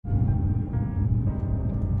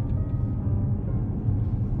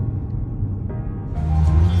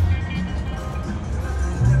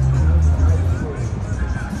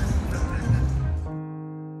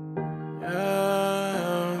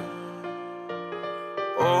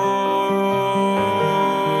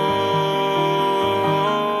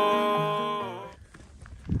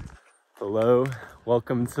Hello,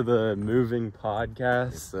 welcome to the Moving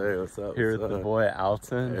Podcast. Yes, sir. What's up? Here with the boy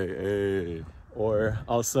Alton, Hey. or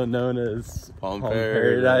also known as Palm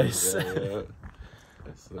Paradise. Yeah.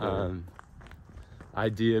 Yes,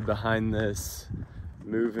 idea behind this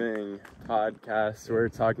Moving Podcast. We were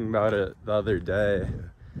talking about it the other day.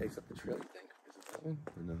 Hey, except the trail, you think? Is it that one?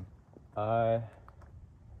 Or no?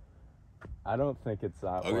 I don't think it's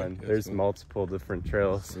that Okay, one. yeah, There's smooth. multiple different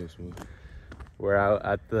trails. So smooth. We're out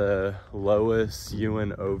at the lowest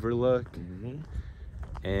Ewan Overlook,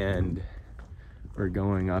 and we're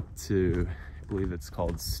going up to, I believe it's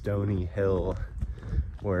called Stony Hill,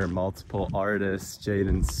 where multiple artists,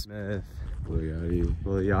 Jaden Smith, Lil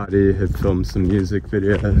Yachty, have filmed some music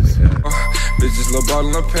videos. Bitches little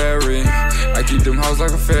bottle of Perry. I keep them hoes like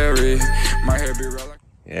a fairy. My hair be real like.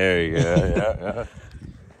 There you go. Yeah.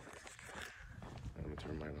 I'm gonna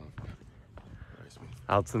turn mine off. Nice one.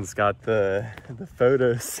 Alton's got the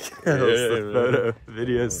photo skills, the photo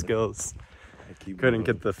video skills. Couldn't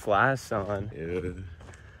get the flash on.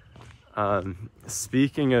 Yeah.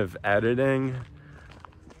 Speaking of editing,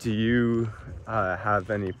 do you have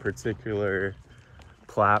any particular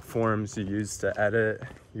platforms you use to edit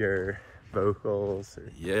your vocals?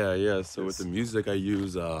 Or Yeah. So with the music, I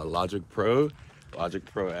use Logic Pro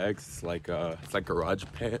X. It's like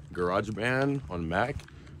GarageBand on Mac,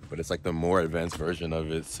 but it's like the more advanced version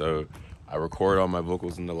of it. So I record all my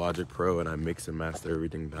vocals in the Logic Pro and I mix and master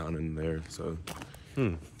everything down in there. So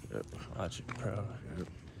yep. Logic Pro. Yep.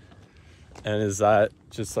 And is that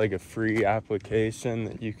just like a free application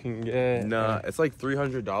that you can get? Nah, it's like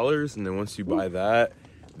 $300, and then once you buy that,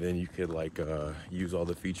 then you could like use all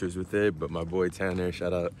the features with it. But my boy Tanner,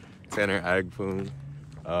 shout out Tanner Agpoon,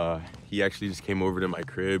 he actually just came over to my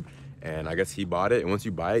crib, and I guess he bought it. And once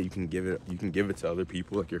you buy it, you can give it to other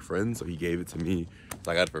people, like your friends. So he gave it to me, so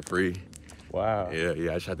I got it for free. Wow. Yeah.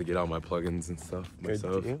 I just had to get all my plugins and stuff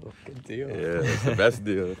myself. Good deal. Yeah, it's the best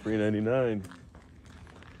deal. $3.99.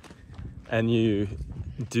 And you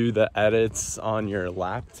do the edits on your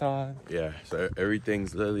laptop? Yeah, so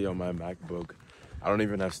everything's literally on my MacBook. I don't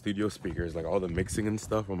even have studio speakers. Like all the mixing and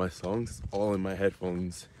stuff on my songs, all in my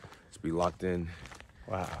headphones. Just be locked in.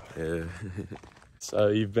 Wow. Yeah. So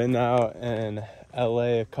you've been out in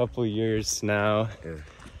LA a couple years now. Yeah.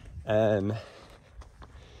 And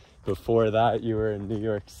before that you were in New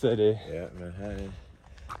York City. Yeah, Manhattan.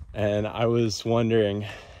 And I was wondering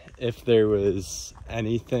if there was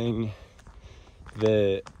anything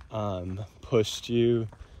that pushed you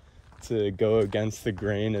to go against the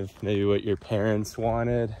grain of maybe what your parents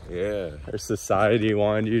wanted, Yeah. or society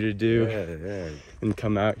wanted you to do, Yeah. and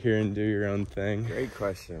come out here and do your own thing. Great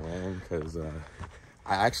question, man, because I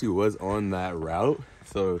actually was on that route.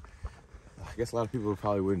 So I guess a lot of people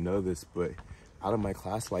probably wouldn't know this, but out of my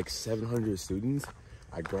class, like 700 students,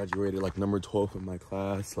 I graduated like number 12 in my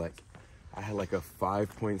class. Like I had like a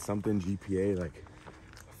 5-point-something GPA, like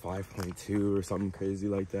 5.2 or something crazy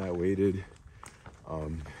like that, weighted.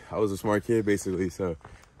 I was a smart kid basically, so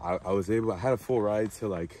I had a full ride to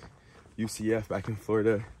like UCF back in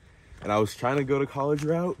Florida, and I was trying to go to college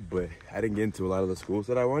route, but I didn't get into a lot of the schools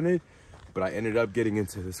that I wanted. But I ended up getting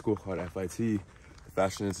into the school called FIT, the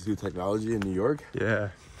Fashion Institute of Technology in New York.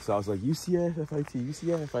 Yeah. So I was like, UCF, FIT,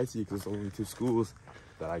 because it's only 2 schools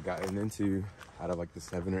that I gotten into out of like the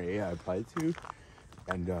 7 or 8 I applied to.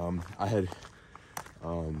 And I had,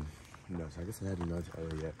 so I guess I hadn't gone to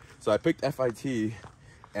LA yet. So I picked FIT,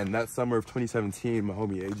 and that summer of 2017, my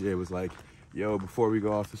homie AJ was like, yo, before we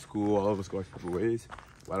go off to school, all of us go our separate ways,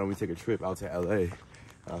 why don't we take a trip out to LA?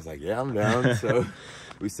 I was like, yeah, I'm down. So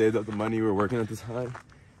we saved up the money, we were working at the time,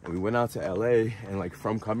 and we went out to LA. And like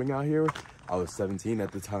from coming out here, I was 17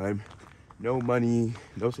 at the time, no money,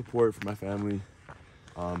 no support from my family.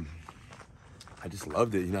 I just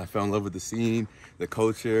loved it. I fell in love with the scene, the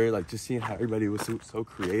culture, like just seeing how everybody was so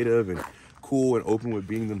creative and cool and open with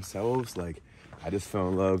being themselves. Like I just fell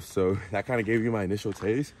in love. So that kind of gave me my initial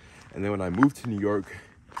taste. And then when I moved to New York,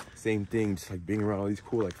 same thing, just like being around all these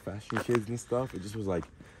cool like fashion kids and stuff. It just was like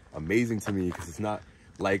amazing to me, because it's not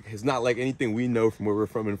like anything we know from where we're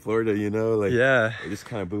from in Florida, like Yeah. it just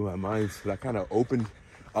kind of blew my mind. So that kind of opened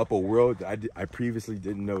up a world that I previously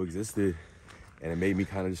didn't know existed, and it made me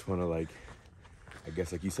kind of just want to, like, I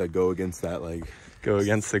guess like you said, go against that, like Go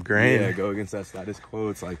against the grain. Yeah, go against that status quo.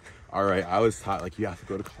 It's like, all right, I was taught like you have to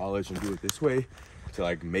go to college and do it this way to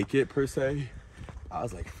like make it per se. I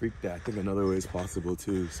was like, freak that. I think another way is possible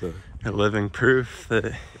too. So A living proof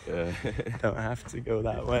that yeah. don't have to go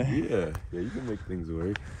that way. Yeah, you can make things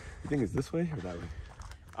work. You think it's this way or that way?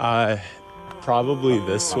 Probably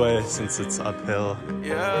this way, since it's uphill.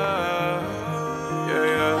 Yeah.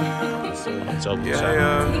 Double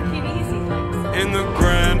check. Take it easy. in the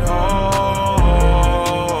grand hall.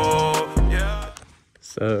 Yeah.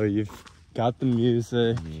 So you've got the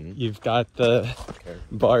music, you've got the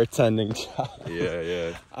bartending job.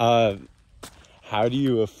 Yeah. How do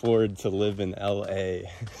you afford to live in LA?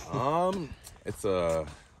 It's a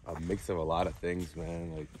mix of a lot of things,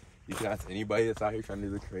 man. Like, you can ask anybody that's out here trying to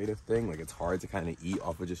do the creative thing. Like, it's hard to kind of eat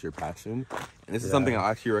off of just your passion. And this is something I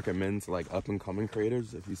actually recommend to, like, up-and-coming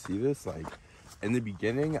creators. If you see this, like, in the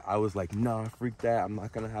beginning, I was like, nah, freak that. I'm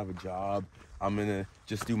not gonna have a job. I'm gonna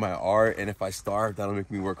just do my art. And if I starve, that'll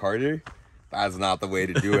make me work harder. That's not the way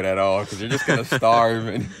to do it at all, because you're just gonna starve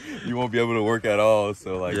and you won't be able to work at all.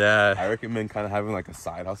 So, like, I recommend kind of having, like, a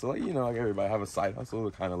side hustle. Like, you know, like, everybody have a side hustle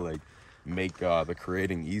to kind of, like, make the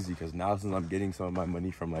creating easy. Because now, since I'm getting some of my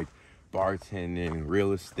money from, like, bartending,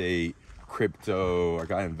 real estate, crypto, I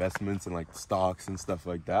got investments in, like, stocks and stuff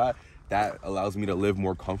like that. That allows me to live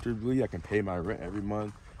more comfortably. I can pay my rent every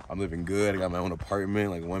month. I'm living good. I got my own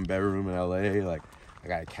apartment, like 1 bedroom in LA. Like, I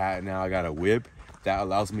got a cat now. I got a whip. That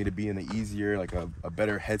allows me to be in an easier, like a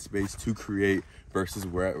better headspace to create, versus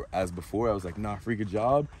whereas before I was like, nah, freak a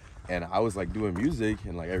job. And I was like doing music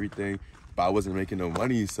and like everything, but I wasn't making no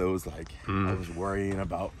money. So it was like, I was worrying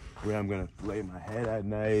about where I'm going to lay my head at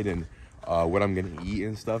night and what I'm going to eat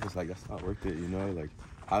and stuff. It's like, that's not worth it, you know? Like,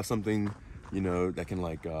 have something, you know, that can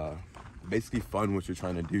like basically fund what you're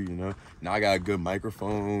trying to do, you know? Now I got a good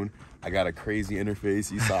microphone. I got a crazy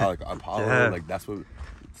interface. You saw like Apollo, like that's what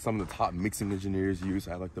some of the top mixing engineers use.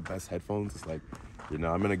 I have like the best headphones. It's like, you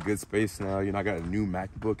know, I'm in a good space now. You know, I got a new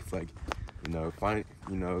MacBook. It's like, you know,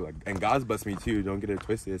 like, and God's blessed me too. Don't get it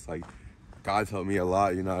twisted. It's like, God's helped me a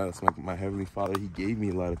lot. You know, it's like my Heavenly Father. He gave me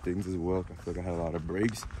a lot of things as well. I feel like I had a lot of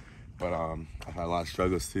breaks, but I've had a lot of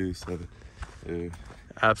struggles too. So,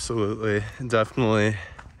 absolutely, definitely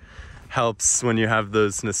helps when you have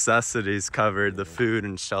those necessities covered, the food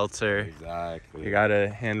and shelter. Exactly. You gotta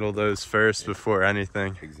handle those first before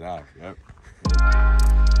anything. Exactly. Yep.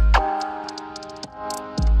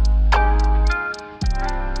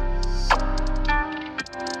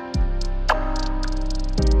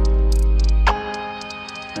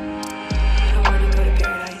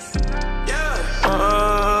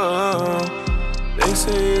 They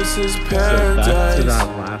say this is So paradise. back to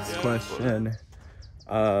that last question.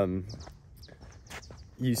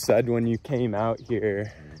 You said when you came out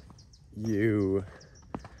here, you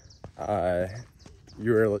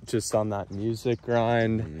were just on that music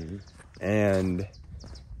grind, and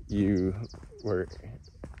you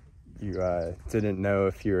didn't know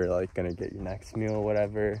if you were like gonna get your next meal or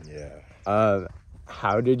whatever. Yeah.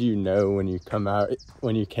 How did you know when you came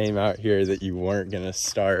out here that you weren't gonna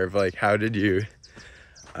starve? Like, how did you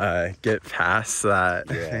get past that,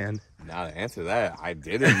 man? Now to answer that, I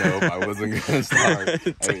didn't know if I wasn't gonna start.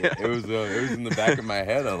 It was in the back of my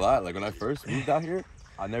head a lot. Like when I first moved out here,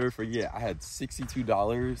 I'll never forget. I had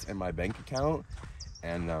 $62 in my bank account,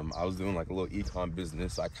 and I was doing like a little e-com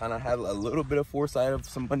business. So I kind of had a little bit of foresight of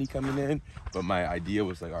some money coming in, but my idea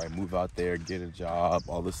was like, all right, move out there, get a job,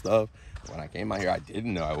 all this stuff. When I came out here, I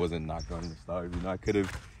didn't know I wasn't not going to starve. You know, I could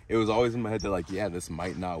have. It was always in my head that like, yeah, this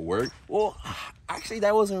might not work. Well, actually,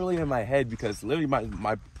 that wasn't really in my head, because literally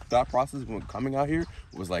my thought process when coming out here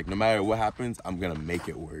was like, no matter what happens, I'm gonna make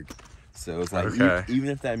it work. So it's like, even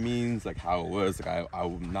if that means like how it was, like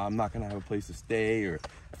I'm not gonna have a place to stay, or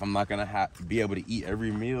if I'm not gonna be able to eat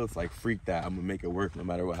every meal, it's like, freak that, I'm gonna make it work no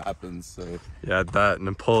matter what happens. So yeah, that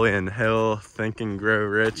Napoleon Hill think and grow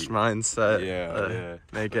rich mindset.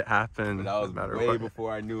 Make it happen. But that was way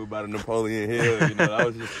before I knew about a Napoleon Hill. You know, that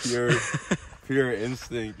was just pure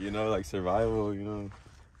instinct. You know, like survival. You know.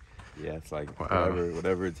 Yeah, it's like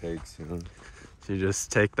whatever it takes, you know. So you just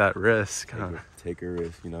take that risk, Take a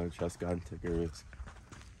risk, you know, trust God and take a risk.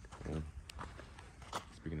 Yeah.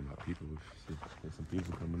 Speaking about people, there's some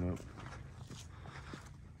people coming up.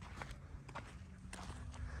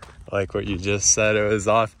 Like what you just said, it was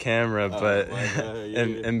off camera, but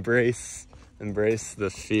embrace the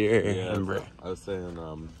fear. Yeah, I was saying,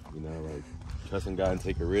 you know, like trusting God and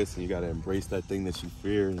take a risk, and you gotta embrace that thing that you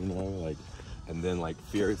fear, you know, like. And then like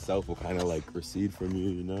fear itself will kind of like recede from you,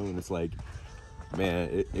 you know. And it's like,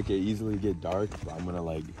 man, it can easily get dark, but I'm gonna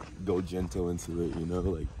like go gentle into it, you know,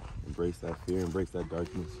 like embrace that fear, embrace that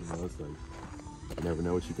darkness, you know. It's like, you never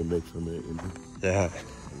know what you can make from it, you know. Yeah.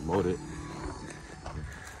 And mold it.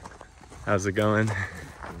 How's it going?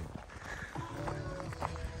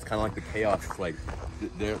 It's kind of like the chaos. It's like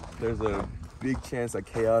there's a big chance that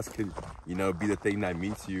chaos could, you know, be the thing that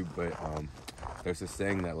meets you. But there's this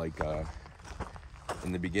saying that like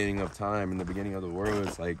in the beginning of time, in the beginning of the world,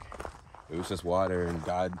 it's like it was just water, and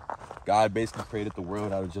God basically created the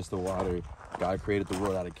world out of just the water. God created the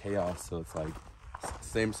world out of chaos, so it's like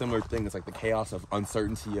similar thing. It's like the chaos of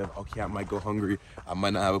uncertainty of, okay, I might go hungry, I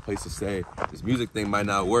might not have a place to stay, this music thing might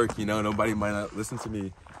not work, you know, nobody might not listen to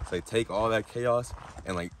me. It's like take all that chaos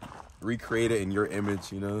and like recreate it in your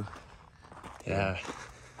image, you know. Yeah.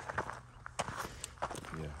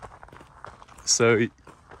 Yeah. So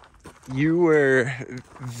you were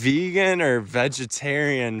vegan or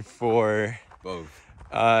vegetarian for Both.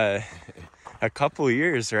 a couple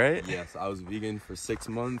years, right? Yes, I was vegan for 6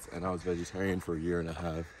 months and I was vegetarian for a year and a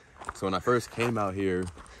half. So when I first came out here,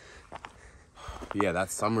 yeah,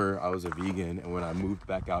 that summer I was a vegan, and when I moved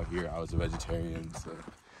back out here, I was a vegetarian. So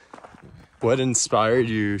What inspired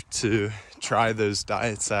you to try those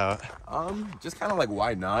diets out? just kind of like,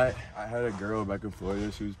 why not? I had a girl back in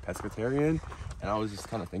Florida, she was pescatarian, and I was just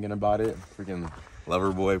kind of thinking about it. Freaking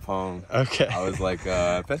lover boy palm. Okay. I was like,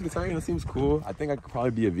 pescatarian, that seems cool. I think I could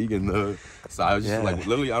probably be a vegan though. So I was just like,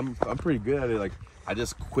 literally, I'm pretty good at it. Like, I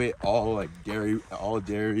just quit all like dairy,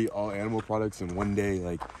 all animal products in one day.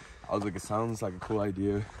 Like, I was like, it sounds like a cool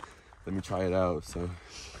idea. Let me try it out. So,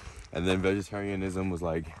 and then vegetarianism was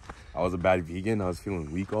like, I was a bad vegan. I was feeling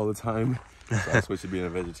weak all the time. So I switched to being a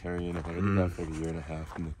vegetarian, and I did that for like a year and a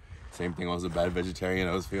half. And the same thing, I was a bad vegetarian.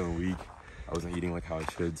 I was feeling weak. I wasn't eating like how I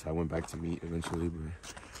should, so I went back to meat eventually. But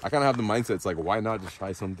I kind of have the mindset, it's like, why not just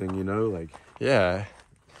try something, you know? Like, Yeah.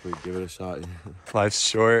 give it a shot. Life's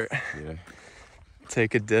short. Yeah.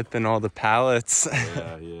 Take a dip in all the palettes.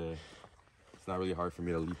 Yeah. It's not really hard for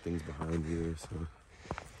me to leave things behind either, so.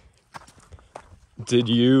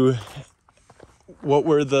 What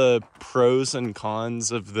were the pros and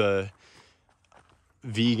cons of the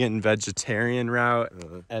vegan vegetarian route?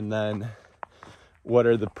 And then what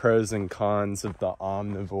are the pros and cons of the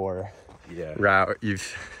omnivore route you've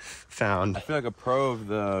found? I feel like a pro of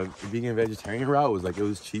the vegan vegetarian route was like, it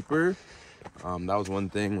was cheaper. That was one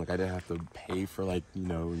thing. Like, I didn't have to pay for, like, you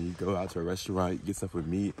know, when you go out to a restaurant, you get stuff with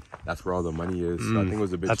meat, that's where all the money is. So I think it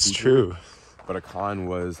was a bit That's cheaper. true. But a con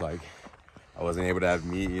was like, I wasn't able to have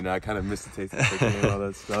meat, you know. I kind of missed the taste of chicken and all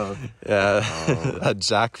that stuff. Yeah. That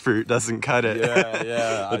jackfruit doesn't cut it.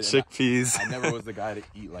 Yeah. The chickpeas. I never was the guy to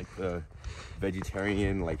eat like the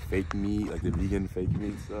vegetarian, like fake meat, like the vegan fake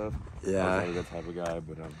meat stuff. Yeah. I was never that type of guy,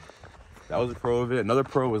 but that was a pro of it. Another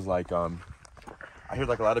pro was like, I heard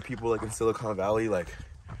like a lot of people like in Silicon Valley, like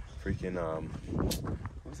freaking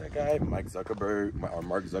who's that guy? Mark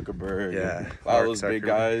Zuckerberg. Yeah. A lot of those big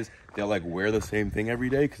guys, they'll like wear the same thing every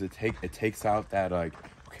day because it takes out that like,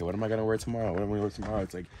 okay, what am I gonna wear tomorrow? What am I gonna wear tomorrow?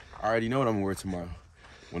 It's like, I already know what I'm gonna wear tomorrow.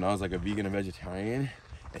 When I was like a vegan and vegetarian,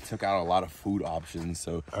 it took out a lot of food options,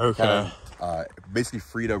 so Okay. basically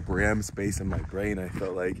freed up RAM space in my brain. I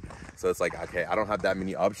felt like, so it's like, okay, I don't have that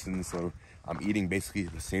many options, so I'm eating basically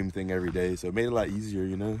the same thing every day, so it made it a lot easier,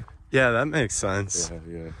 you know. Yeah, that makes sense.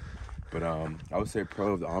 Yeah. But I would say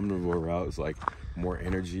pro of the omnivore route is like more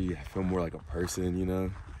energy. I feel more like a person, you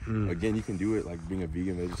know. Again, you can do it like being a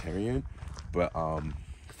vegan vegetarian, but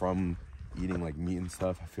from eating like meat and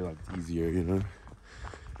stuff, I feel like it's easier, you know.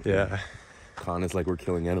 Yeah. Con is like we're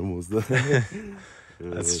killing animals though.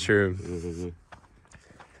 That's true.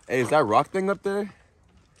 Hey, is that rock thing up there?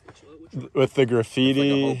 With the It's graffiti.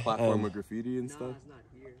 like a whole platform and- with graffiti and stuff? It's not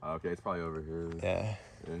here. Oh, okay, it's probably over here. Yeah.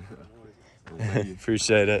 Thank you.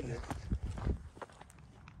 Appreciate it.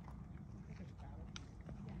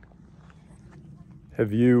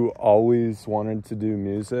 Have you always wanted to do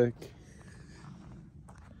music?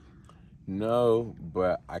 No,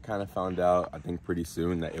 but I kind of found out, I think pretty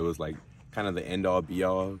soon, that it was like kind of the end all be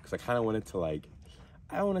all, because I kind of wanted to like,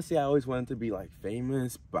 I don't want to say I always wanted to be like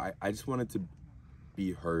famous, but I just wanted to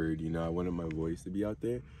be heard, you know. I wanted my voice to be out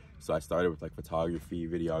there. So I started with like photography,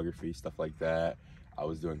 videography, stuff like that. I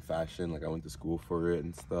was doing fashion, like I went to school for it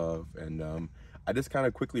and stuff. And I just kind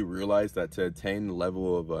of quickly realized that to attain the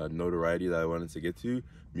level of notoriety that I wanted to get to,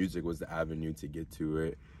 music was the avenue to get to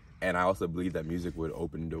it. And I also believe that music would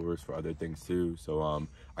open doors for other things too. So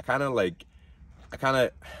I kind of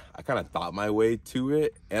thought my way to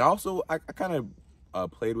it. And also I kind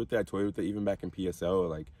of played with it, I toyed with it even back in PSL.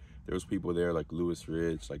 Like there was people there like Louis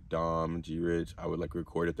Rich, like Dom, G Rich. I would like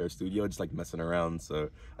record at their studio, just like messing around. So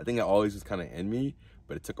I think it always was kind of in me,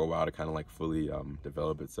 but it took a while to kind of like fully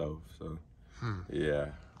develop itself. So yeah,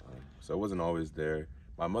 so it wasn't always there.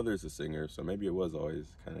 My mother's a singer, so maybe it was always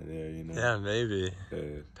kind of there, you know. Yeah, maybe.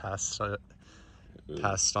 Yeah. Passed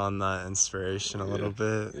on that inspiration a little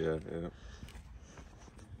bit. Yeah.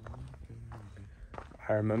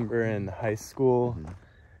 I remember in high school,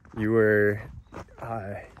 you were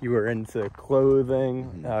into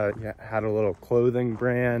clothing. You had a little clothing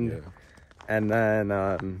brand, Yeah. and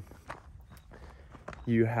then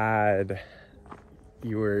you had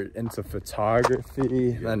you were into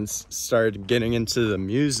photography, and started getting into the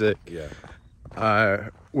music. Yeah.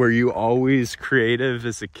 Were you always creative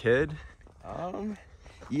as a kid?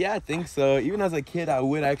 Yeah, I think so. Even as a kid, I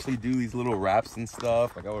would actually do these little raps and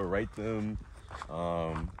stuff. Like I would write them.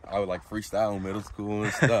 I would like freestyle in middle school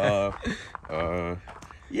and stuff.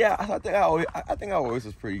 Yeah, I think I always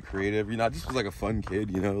was pretty creative. You know, I just was like a fun kid.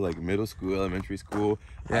 You know, like middle school, elementary school.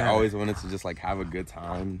 Yeah. I always wanted to just like have a good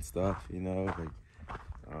time and stuff. You know, like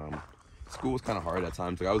school was kind of hard at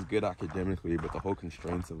times. Like I was good academically, but the whole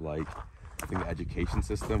constraints of like, I think the education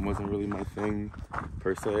system wasn't really my thing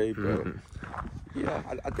per se. But yeah,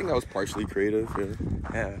 I think I was partially creative.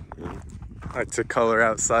 Yeah. Like to color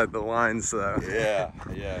outside the lines, though. Yeah.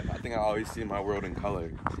 I think I always see my world in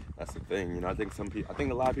color. That's the thing, you know. I think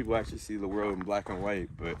a lot of people actually see the world in black and white,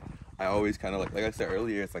 but I always kind of like I said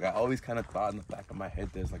earlier, it's like I always kind of thought in the back of my head,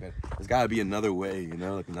 there's got to be another way, you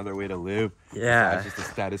know, like another way to live. Yeah. It's just the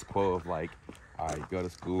status quo of like, all right, go to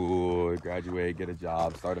school, graduate, get a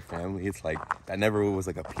job, start a family. It's like that never was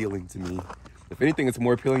like appealing to me. If anything, it's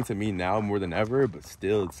more appealing to me now more than ever, but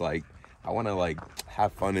still, it's like I want to like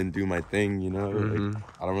have fun and do my thing, you know. Like,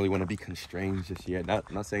 I don't really want to be constrained just yet.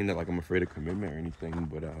 Not saying that like I'm afraid of commitment or anything,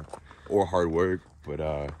 but or hard work, but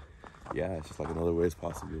yeah, it's just like another way is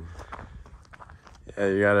possible. Yeah,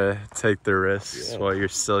 you gotta take the risks while you're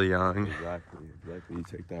still young. Exactly. You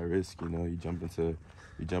take that risk, you know. You jump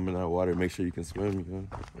in that water, make sure you can swim, you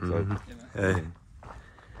know. Hey.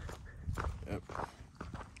 Yep.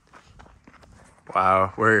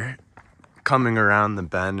 Wow, we're coming around the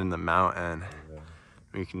bend in the mountain.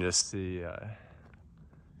 We can just see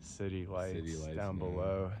city lights down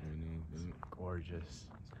below. It's gorgeous.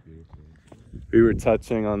 It's beautiful. We were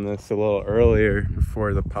touching on this a little earlier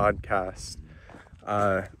before the podcast,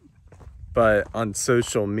 but on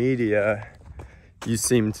social media, you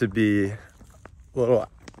seem to be a little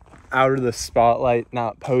out of the spotlight,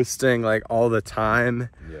 not posting like all the time.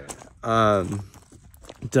 Yeah.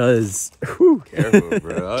 Careful,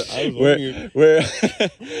 bro. Where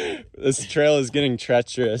this trail is getting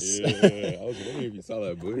treacherous. Yeah, I was wondering if you saw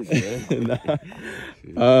that bush,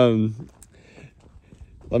 man.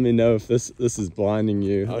 Let me know if this is blinding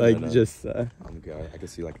you. No. Just I'm good. I can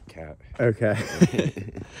see like a cat. Okay.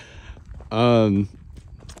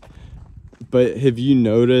 But have you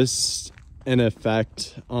noticed an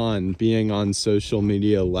effect on being on social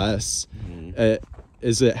media less?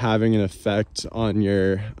 Is it having an effect on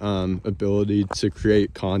your ability to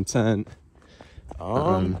create content?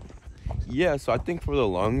 Yeah, so I think for the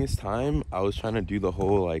longest time I was trying to do the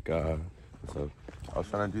whole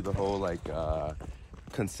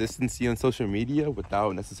consistency on social media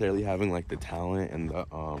without necessarily having like the talent and the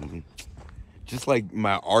just like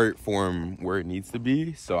my art form where it needs to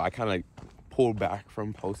be. So I kind of pulled back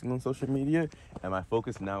from posting on social media, and my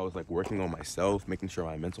focus now is like working on myself, making sure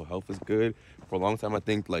my mental health is good. For a long time, I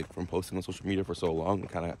think like from posting on social media for so long, I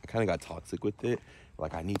kind of got toxic with it.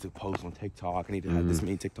 Like I need to post on TikTok, I need to have this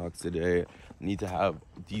many TikToks today, I need to have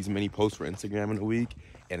these many posts for Instagram in a week,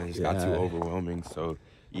 and it just got too overwhelming. So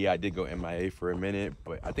yeah, I did go MIA for a minute,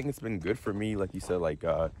 but I think it's been good for me, like you said, like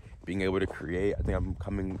being able to create. I think I'm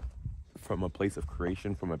coming from a place of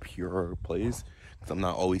creation, from a pure place, because I'm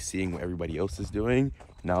not always seeing what everybody else is doing.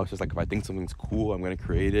 Now it's just like if I think something's cool, I'm gonna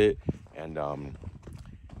create it, and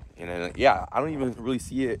then yeah, I don't even really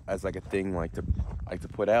see it as like a thing like to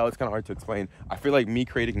put out. It's kind of hard to explain. I feel like me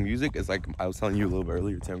creating music is like I was telling you a little bit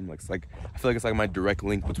earlier, Tim. Like I feel like it's like my direct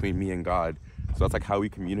link between me and God. So that's like how we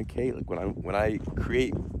communicate. Like when I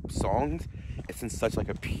create songs, it's in such like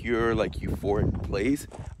a pure like euphoric place.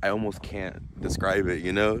 I almost can't describe it,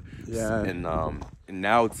 you know? Yeah. And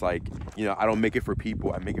now it's like, you know, I don't make it for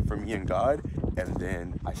people. I make it for me and God, and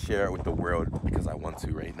then I share it with the world because I want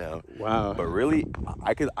to right now. Wow. But really,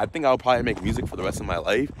 I think I'll probably make music for the rest of my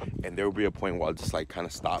life, and there will be a point where I'll just like kind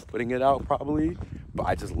of stop putting it out probably. But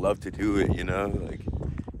I just love to do it, you know? Like,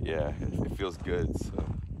 yeah, it feels good. So.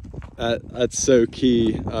 That's so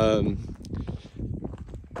key.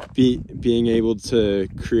 Being able to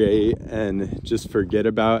create and just forget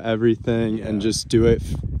about everything and just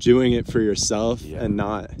doing it for yourself and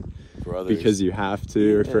not for others because you have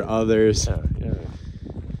to or for others. Yeah.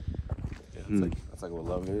 That's like what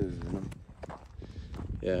love is, you know?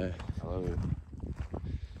 Yeah. I love it.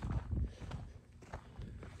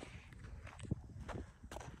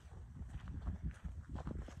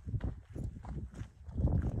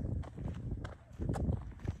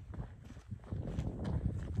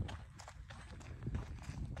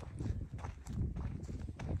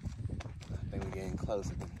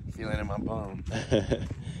 Close. I can feel it in my bone.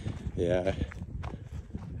 Yeah,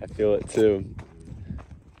 I feel it too.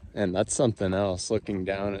 And that's something else, looking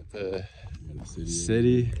down at the city.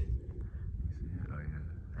 city. Oh,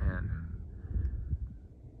 yeah. Man,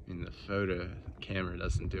 I mean, the photo camera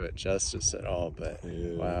doesn't do it justice at all, but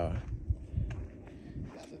Yeah. wow.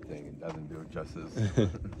 That's the thing, it doesn't do it justice.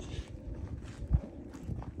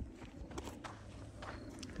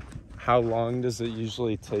 How long does it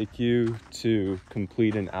usually take you to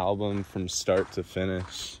complete an album from start to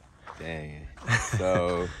finish? Dang.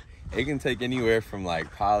 So it can take anywhere from like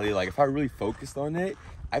probably like if I really focused on it,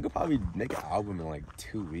 I could probably make an album in like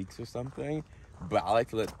 2 weeks or something. But I like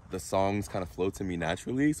to let the songs kind of flow to me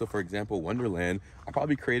naturally. So for example, Wonderland, I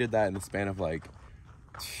probably created that in the span of like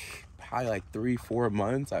probably like 3-4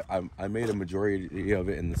 months. I made a majority of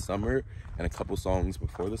it in the summer and a couple songs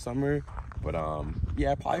before the summer. But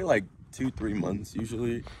yeah, probably like 2-3 months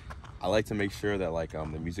usually. I like to make sure that like the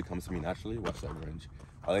music comes to me naturally. Watch that wrench.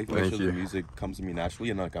 I like to make sure the music comes to me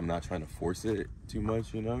naturally and like I'm not trying to force it too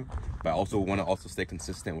much, you know. But I also want to also stay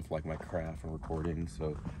consistent with like my craft and recording.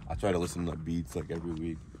 So I try to listen to beats like every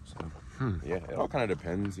week. So yeah, it all kind of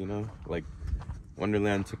depends, you know. Like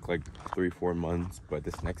Wonderland took like 3-4 months, but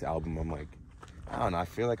this next album I'm like, I don't know, I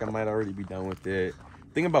feel like I might already be done with it.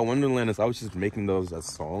 The thing about Wonderland is I was just making those as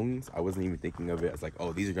songs. I wasn't even thinking of it as like,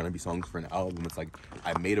 oh, these are gonna be songs for an album. It's like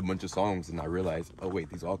I made a bunch of songs and I realized, oh wait,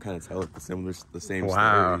 these all kind of tell like the same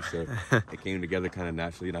Wow. story. So it came together kind of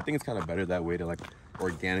naturally, and I think it's kind of better that way to like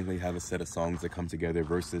organically have a set of songs that come together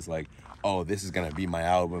versus like, oh, this is gonna be my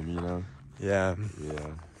album, you know? Yeah. Yeah.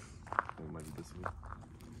 It might be this one.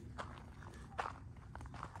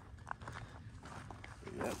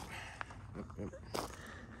 Yep.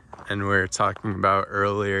 And we were talking about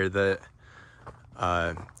earlier that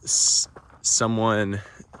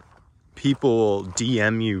people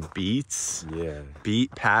DM you beats, Yeah.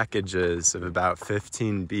 beat packages of about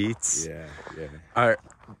 15 beats. Yeah.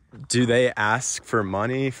 Do they ask for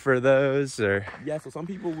money for those, or? Yeah, so some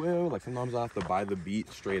people will. Like sometimes I have to buy the beat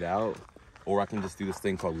straight out, or I can just do this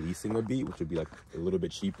thing called leasing a beat, which would be like a little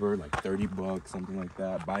bit cheaper, like $30, something like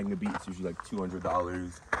that. Buying the beat's usually like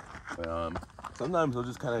 $200. But sometimes they'll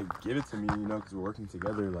just kind of give it to me, you know, because we're working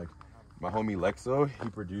together. Like my homie Lexo, he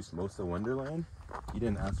produced most of Wonderland. He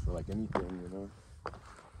didn't ask for like anything, you know.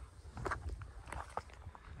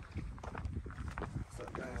 What's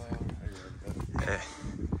up, guys?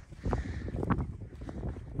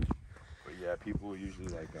 But yeah, people usually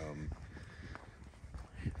like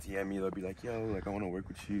DM me. They'll be like, yo, like I want to work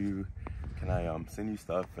with you. Can I send you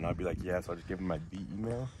stuff? And I'll be like, yeah. So I'll just give them my beat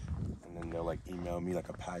email, and then they'll like email me like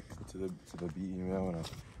a pack to the beat email. And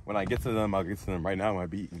when I get to them, I'll get to them right now. My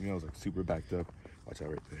beat email is like super backed up. Watch out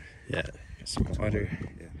right there. Yeah, some water.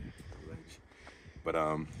 Yeah. But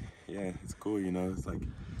yeah, it's cool. You know, it's like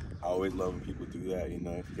I always love when people do that. You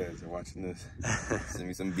know, if you guys are watching this, send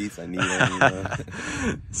me some beats. I need them. You know?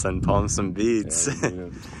 Send Palm some beats. Yeah, you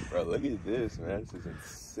know. Bro, look at this, man. This is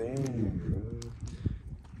insane,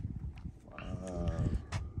 bro. Wow.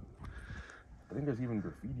 I think there's even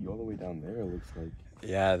graffiti all the way down there, it looks like.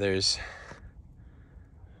 Yeah, there's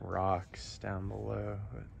rocks down below.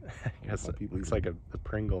 I guess it looks like a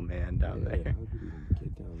Pringle man down there. How do people even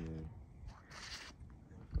get down there?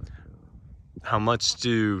 How much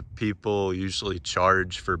do people usually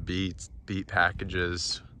charge for beat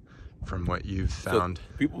packages from what you've found? So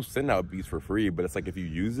people send out beats for free, but it's like if you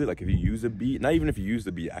use it, like if you use a beat, not even if you use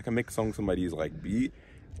the beat, I can make a song somebody's like beat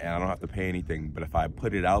and I don't have to pay anything. But if I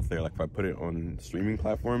put it out there, like if I put it on streaming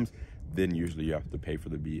platforms, then usually you have to pay for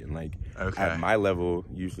the beat. And like at my level,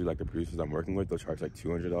 usually like the producers I'm working with, they'll charge like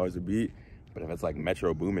 $200 a beat. But if it's like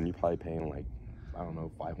Metro Boomin, you're probably paying like, I don't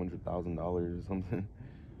know, $500,000 or something.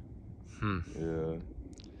 Yeah.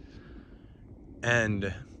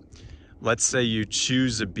 And let's say you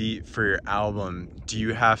choose a beat for your album, do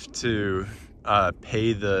you have to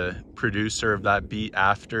pay the producer of that beat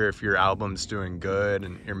after if your album's doing good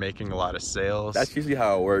and you're making a lot of sales? That's usually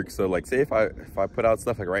how it works. So like say if I put out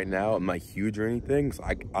stuff like right now, I'm not huge or anything, so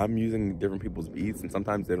I'm using different people's beats and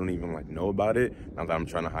sometimes they don't even like know about it. Not that I'm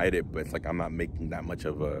trying to hide it, but it's like I'm not making that much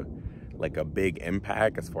of a big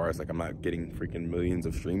impact as far as like I'm not getting freaking millions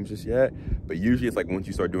of streams just yet. But usually it's like once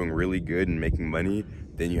you start doing really good and making money,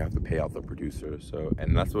 then you have to pay out the producer. So,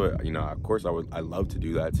 and that's what, you know, of course I love to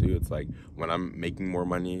do that too. It's like when I'm making more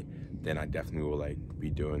money, then I definitely will like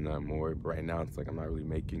be doing that more. But right now it's like I'm not really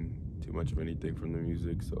making too much of anything from the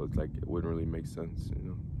music, so it's like it wouldn't really make sense, you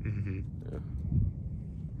know. Yeah.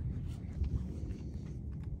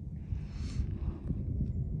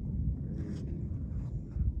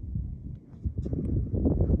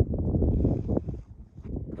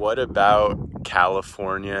 What about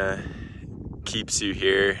California keeps you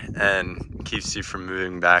here? And keeps you from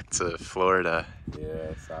moving back to Florida?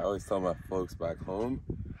 Yeah, so I always tell my folks back home.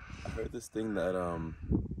 I heard this thing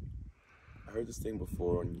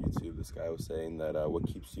before on YouTube. This guy was saying that what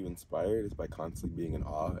keeps you inspired is by constantly being in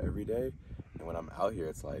awe every day. And when I'm out here,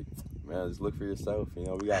 it's like, man, just look for yourself. You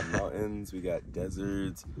know, we got mountains, we got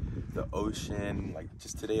deserts, the ocean. Like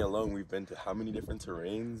just today alone, we've been to how many different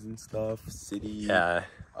terrains and stuff, city, like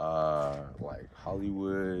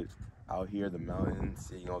Hollywood. Out here, the mountains,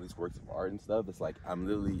 seeing all these works of art and stuff. It's like I'm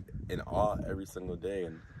literally in awe every single day,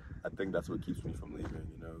 and I think that's what keeps me from leaving.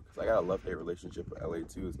 You know, because I got a love-hate relationship with LA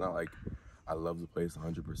too. It's not like I love the place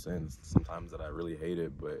 100%. It's sometimes that I really hate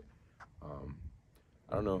it, but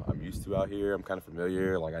I don't know. I'm used to out here. I'm kind of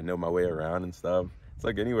familiar. Like I know my way around and stuff. It's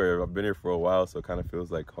like anywhere. I've been here for a while, so it kind of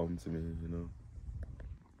feels like home to me. You know.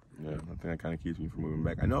 Yeah, I think that kind of keeps me from moving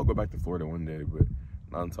back. I know I'll go back to Florida one day, but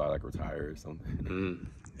not until I like retire or something.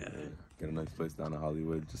 Yeah, get a nice place down in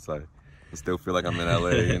Hollywood, just like I still feel like I'm in LA,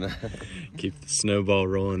 you know. Keep the snowball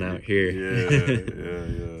rolling out here.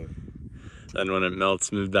 Yeah. Then when it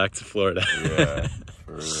melts, move back to Florida. Yeah,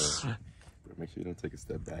 for real. But make sure you don't take a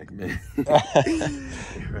step back, man.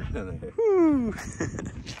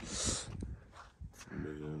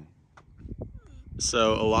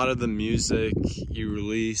 So a lot of the music you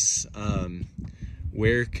release,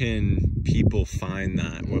 where can people find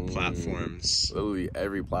that? What platforms? Literally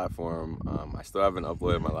every platform. I still haven't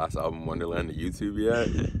uploaded my last album, Wonderland, to YouTube yet.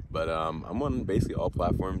 But I'm on basically all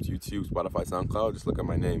platforms, YouTube, Spotify, SoundCloud. Just look at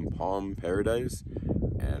my name, Palm Paradise.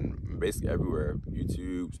 And basically everywhere.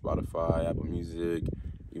 YouTube, Spotify, Apple Music,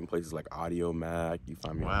 even places like Audio Mac. You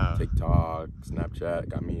find me on TikTok, Snapchat,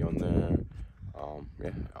 got me on there.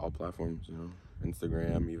 Yeah, all platforms, you know.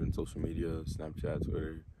 Instagram, even social media, Snapchat,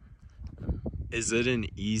 Twitter. Is it an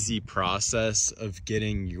easy process of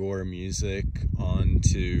getting your music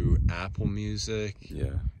onto Apple Music?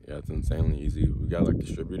 Yeah, it's insanely easy. We got like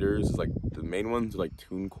distributors. It's like the main ones are like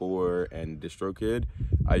TuneCore and DistroKid.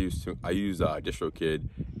 I use DistroKid,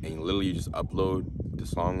 and literally you just upload the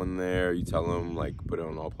song on there. You tell them like put it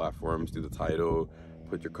on all platforms, do the title,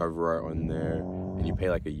 put your cover art on there, and you pay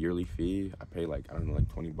like a yearly fee. I pay like, I don't know, like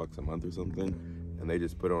 $20 a month or something, and they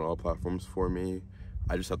just put it on all platforms for me.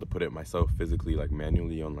 I just have to put it myself physically, like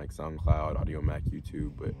manually on like SoundCloud, Audio Mac,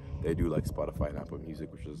 YouTube, but they do like Spotify and Apple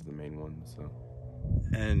Music, which is the main one. So.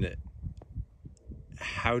 And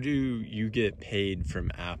how do you get paid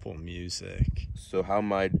from Apple Music? So how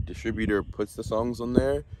my distributor puts the songs on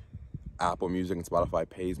there, Apple Music and Spotify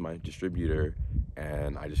pays my distributor,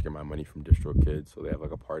 and I just get my money from DistroKid. So they have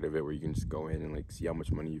like a part of it where you can just go in and like see how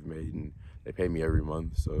much money you've made, and they pay me every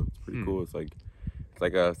month. So it's pretty cool. It's like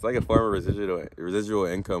a form of residual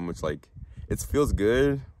income, which like it feels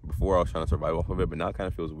good. Before I was trying to survive off of it, but now it kind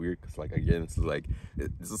of feels weird because like again,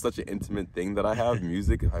 this is such an intimate thing that I have.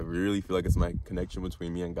 Music, I really feel like it's my connection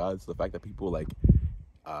between me and God. So the fact that people like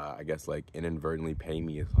I guess like inadvertently pay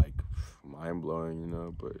me is like mind blowing, you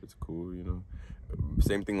know. But it's cool, you know.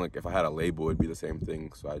 Same thing, like if I had a label, it'd be the same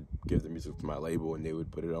thing. So I'd give the music to my label and they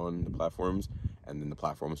would put it on the platforms, and then the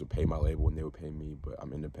platforms would pay my label and they would pay me. But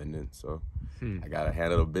I'm independent, so I gotta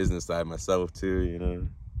handle the business side myself too, you know,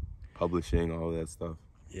 publishing, all that stuff.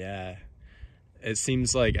 Yeah, it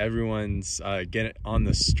seems like everyone's getting on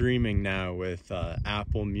the streaming now with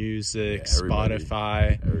Apple Music,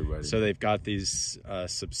 Spotify. Everybody. So they've got these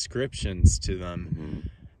subscriptions to them,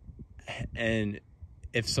 and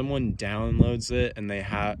if someone downloads it and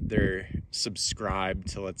they're subscribed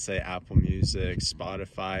to, let's say, Apple Music,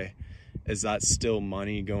 Spotify, is that still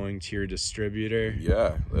money going to your distributor?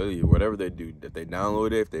 Yeah, literally, whatever they do, if they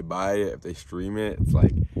download it, if they buy it, if they stream it, it's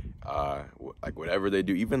like whatever they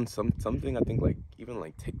do. Even something I think like even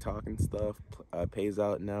like TikTok and stuff pays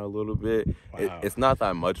out now a little bit. Wow. It's not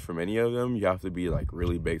that much from any of them. You have to be like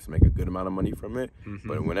really big to make a good amount of money from it.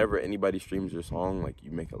 But whenever anybody streams your song, like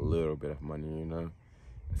you make a little bit of money, you know.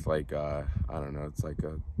 It's like I don't know, it's like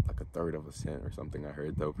a third of a cent or something I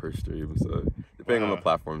heard though per stream. So depending on the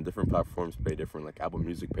platform, different platforms pay different. Like Apple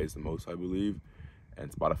Music pays the most, I believe, and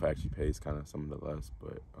Spotify actually pays kind of some of the less.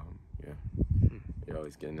 But yeah, you're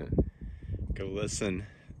always getting it. Go listen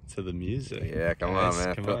to the music. Yeah, come guys, on,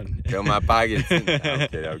 man. Come on. Fill my pockets.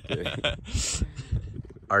 Okay.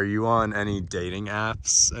 Are you on any dating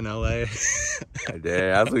apps in LA?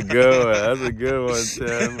 Damn, that's a good one. That's a good one,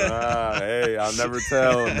 Tim. Hey, I'll never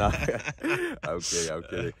tell. Nah. I'm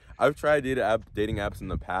kidding. I've tried dating apps in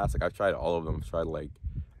the past. Like I've tried all of them. I've tried like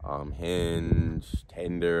Hinge,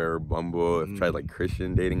 Tinder, Bumble. I've tried like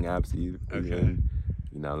Christian dating apps even. Okay.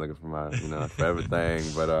 You know, I'm looking for my, for everything.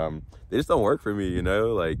 But they just don't work for me, you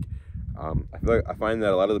know? Like I find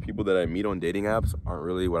that a lot of the people that I meet on dating apps aren't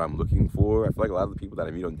really what I'm looking for. I feel like a lot of the people that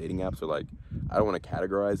I meet on dating apps are like, I don't want to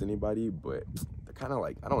categorize anybody, but they're kind of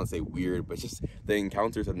like, I don't want to say weird, but just the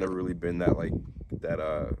encounters have never really been that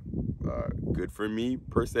good for me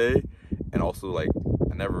per se. And also like,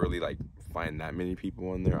 I never really like find that many people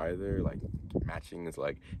on there either. Like matching is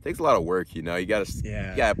like, it takes a lot of work, you know. You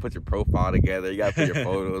gotta put your profile together, you gotta put your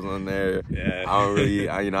photos on there. I don't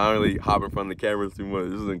really hop in front of the cameras too much.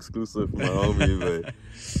 This is an exclusive for my homie,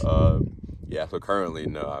 but yeah, so currently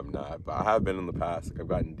no, I'm not, but I have been in the past. Like I've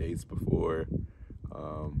gotten dates before.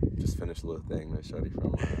 Just finished a little thing that shawty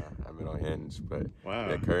from I've been on Hinge, but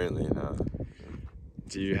yeah, currently no.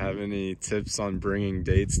 Do you have any tips on bringing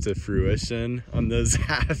dates to fruition on those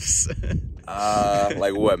apps?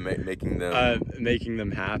 Like what? Making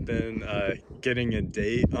them happen. Getting a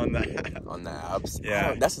date on the app. On the apps.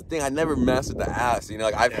 Yeah, that's the thing. I never mastered the apps. You know,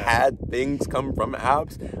 like I've had things come from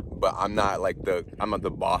apps, but I'm not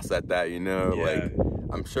the boss at that. You know, like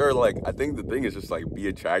I'm sure. Like I think the thing is just like be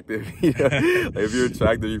attractive. You know? Like if you're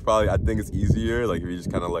attractive, I think it's easier. Like if you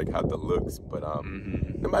just kind of like have the looks, but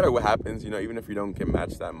no matter what happens, you know, even if you don't get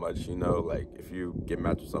matched that much, you know, like if you get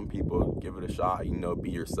matched with some people, give it a shot. You know,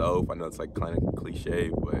 be yourself. I know it's like kind of cliche,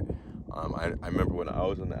 but I remember when I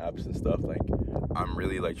was on the apps and stuff, like I'm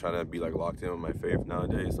really like trying to be like locked in with my faith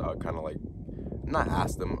nowadays. So I kind of like not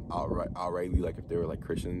ask them outrightly like if they were like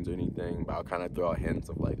Christians or anything, but I'll kind of throw out hints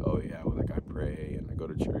of like, oh yeah, well, like I pray and I go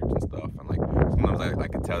to church and stuff, and like sometimes I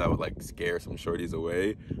could tell that would like scare some shorties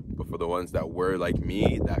away, but for the ones that were like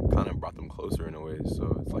me, that kind of brought them closer in a way.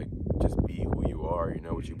 So it's like just be who you are, you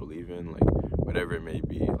know, what you believe in, like whatever it may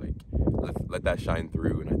be, like let that shine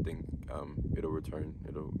through, and I think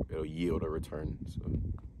it'll yield a return. So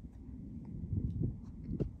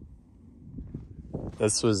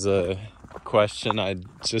this was a question I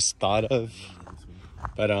just thought of,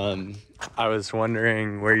 but I was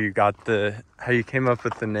wondering how you came up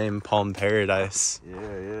with the name Palm Paradise.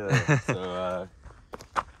 Yeah.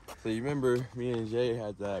 So you remember me and Jay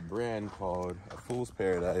had that brand called A Fool's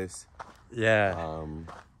Paradise. Yeah.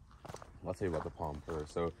 I'll tell you about the palm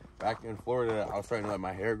first. So back in Florida, I was trying to let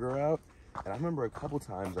my hair grow out, and I remember a couple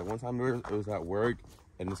times, like one time it was at work,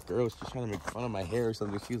 and this girl was just trying to make fun of my hair or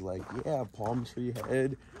something. She was like, yeah, palm tree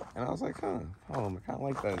head. And I was like, palm, I kind of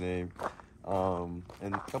like that name.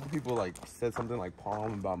 And a couple people like said something like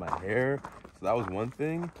palm about my hair. So that was one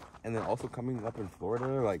thing. And then also coming up in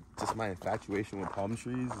Florida, like just my infatuation with palm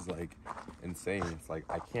trees is like insane. It's like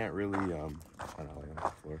I can't really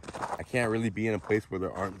I can't really be in a place where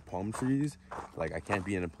there aren't palm trees. Like I can't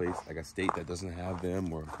be in a place like a state that doesn't have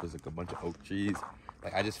them, or there's like a bunch of oak trees.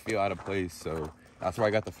 Like I just feel out of place. So that's where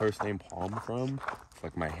I got the first name Palm from. It's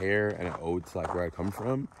like my hair and an ode to like where I come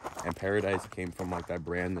from. And Paradise came from like that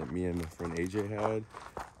brand that me and my friend AJ had.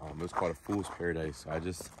 It was called A Fool's Paradise. So I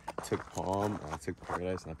just took Palm and I took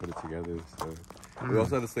Paradise and I put it together. So we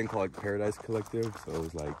also had this thing called like Paradise Collective. So it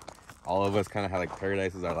was like all of us kind of had like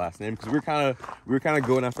Paradise as our last name, because we were kind of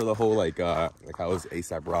going after the whole like how it was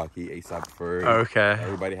ASAP Rocky, ASAP Ferg. Okay.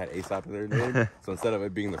 Everybody had ASAP in their name. So instead of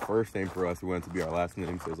it being the first name for us, we wanted to be our last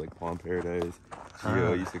name. So it was like Palm Paradise.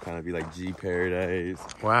 Gio used to kind of be like G Paradise.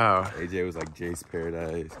 Wow. AJ was like Jace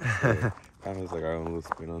Paradise. So kind of was like our own little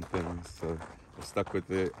spin on things. So we're stuck with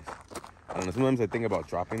it. I don't know. Sometimes I think about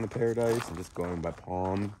dropping the Paradise and just going by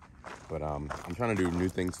Palm. But I'm trying to do new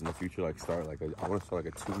things in the future, like I want to start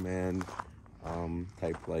like a 2-man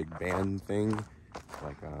type like band thing,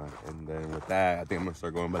 like and then with that I think I'm gonna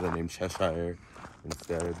start going by the name Cheshire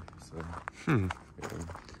instead. So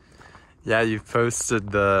yeah, you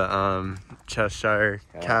posted the Cheshire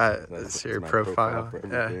cat as your profile for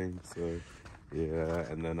everything. So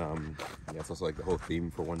yeah, and then it's also like the whole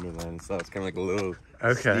theme for Wonderland, so it's kind of like a little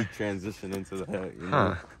sneak transition into that, you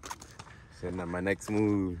know. Saying that my next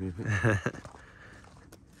move.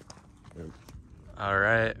 All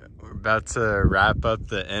right, we're about to wrap up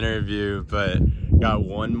the interview, but got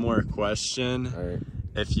one more question. All right.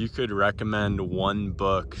 If you could recommend one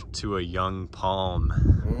book to a young Palm,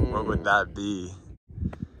 what would that be?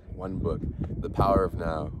 One book, The Power of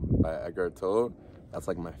Now by Eckhart Tolle. That's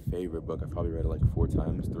like my favorite book. I've probably read it like 4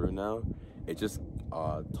 times through now. It just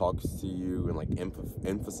talks to you and like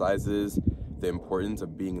emphasizes the importance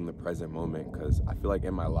of being in the present moment, because I feel like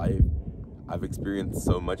in my life I've experienced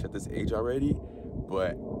so much at this age already,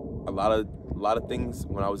 but a lot of things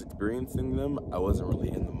when I was experiencing them, I wasn't really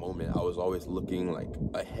in the moment. I was always looking like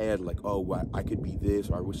ahead, like, oh, what I could be this,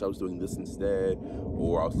 or I wish I was doing this instead,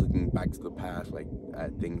 or I was looking back to the past, like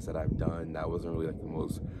at things that I've done that I wasn't really like the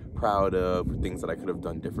most proud of, or things that I could have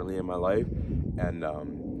done differently in my life. And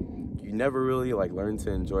you never really like learn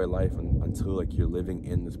to enjoy life until like you're living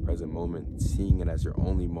in this present moment, seeing it as your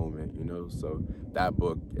only moment, you know. So that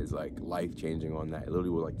book is like life changing on that. It literally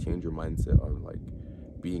will like change your mindset on like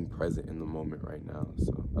being present in the moment right now.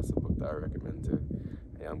 So that's a book that I recommend to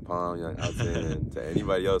young Palm, young Alton, and to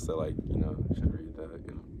anybody else that like, you know, should read that,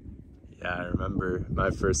 you know. Yeah, I remember my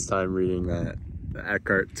first time reading that, the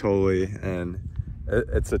Eckhart Tolle, and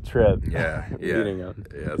it's a trip. Yeah, reading them.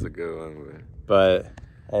 Yeah, that's a good one, man. But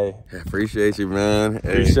hey, yeah, appreciate you, man.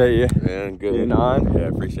 Appreciate you, man. Good being on. Yeah,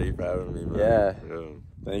 appreciate you for having me, man. Yeah.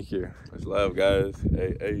 Thank you. Much love, guys.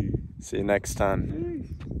 Hey. See you next time.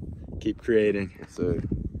 Keep creating. Yes, sir. Over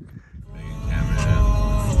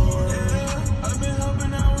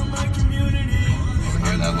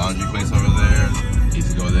here, that laundry place over there. I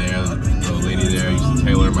used to go there. The lady there used to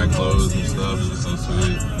tailor my clothes and stuff. She's so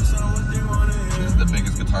sweet. This is the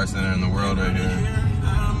biggest guitar center in the world right here.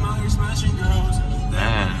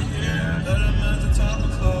 Man. Yeah.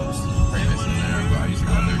 Famous in there. I used to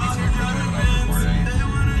go in there to get some equipment when I was recording.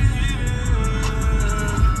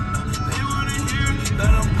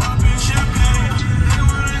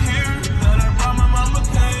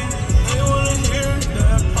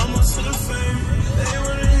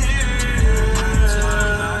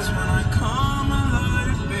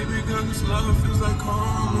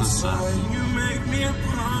 You make me a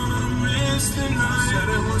promise tonight. Said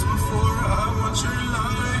it was before, I want your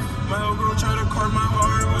life. My old girl tried to carve my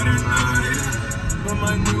heart with a knife, but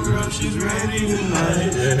my new girl, she's ready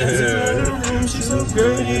tonight. Yeah. She's so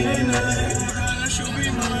pretty tonight. She'll be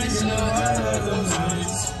mine, you know I love those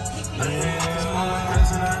nights. This moment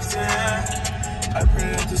doesn't have to end. I pray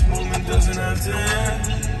that this moment doesn't have to end.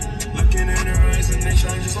 Looking in her eyes and they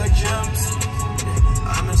shine just like gems.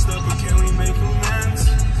 I messed up, but can we make amends?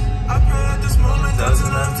 I pray that this moment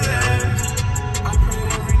doesn't have to end. I pray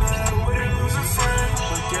every night I wouldn't lose a friend,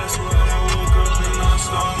 but guess what? I woke up and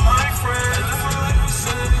lost all my friends. I feel like we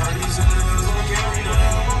said parties and it feels like every night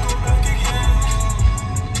I won't go back again.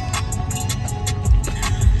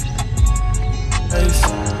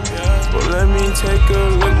 Well, let me take a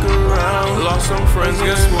look around. Lost some friends,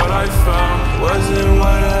 guess what I found? Wasn't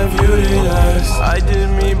what I viewed it as. I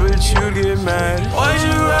did me, but you get mad. Why'd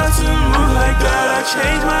you have to move like that? I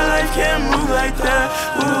changed my life, can't move like that.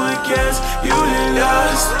 Who would guess you did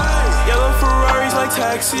last? Yellow Ferraris like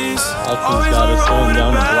taxis. Alton's got us going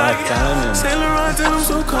down to Black Diamond. Saint Laurent and I'm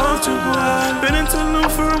so comfortable. Been in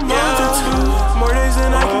Tulum for a month or two. More days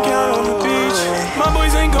than I can count on the beach. My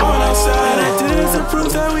boys ain't going outside. I did it to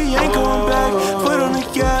prove that we ain't going back. Put on the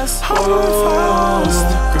gas, hold fast.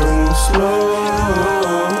 Girl, move slow.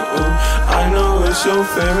 I know it's your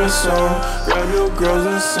favorite song. Grab your girls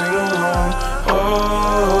and sing along.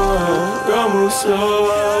 Oh, girl, move slow.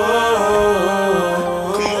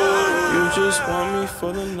 You just want me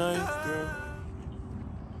for the night, girl.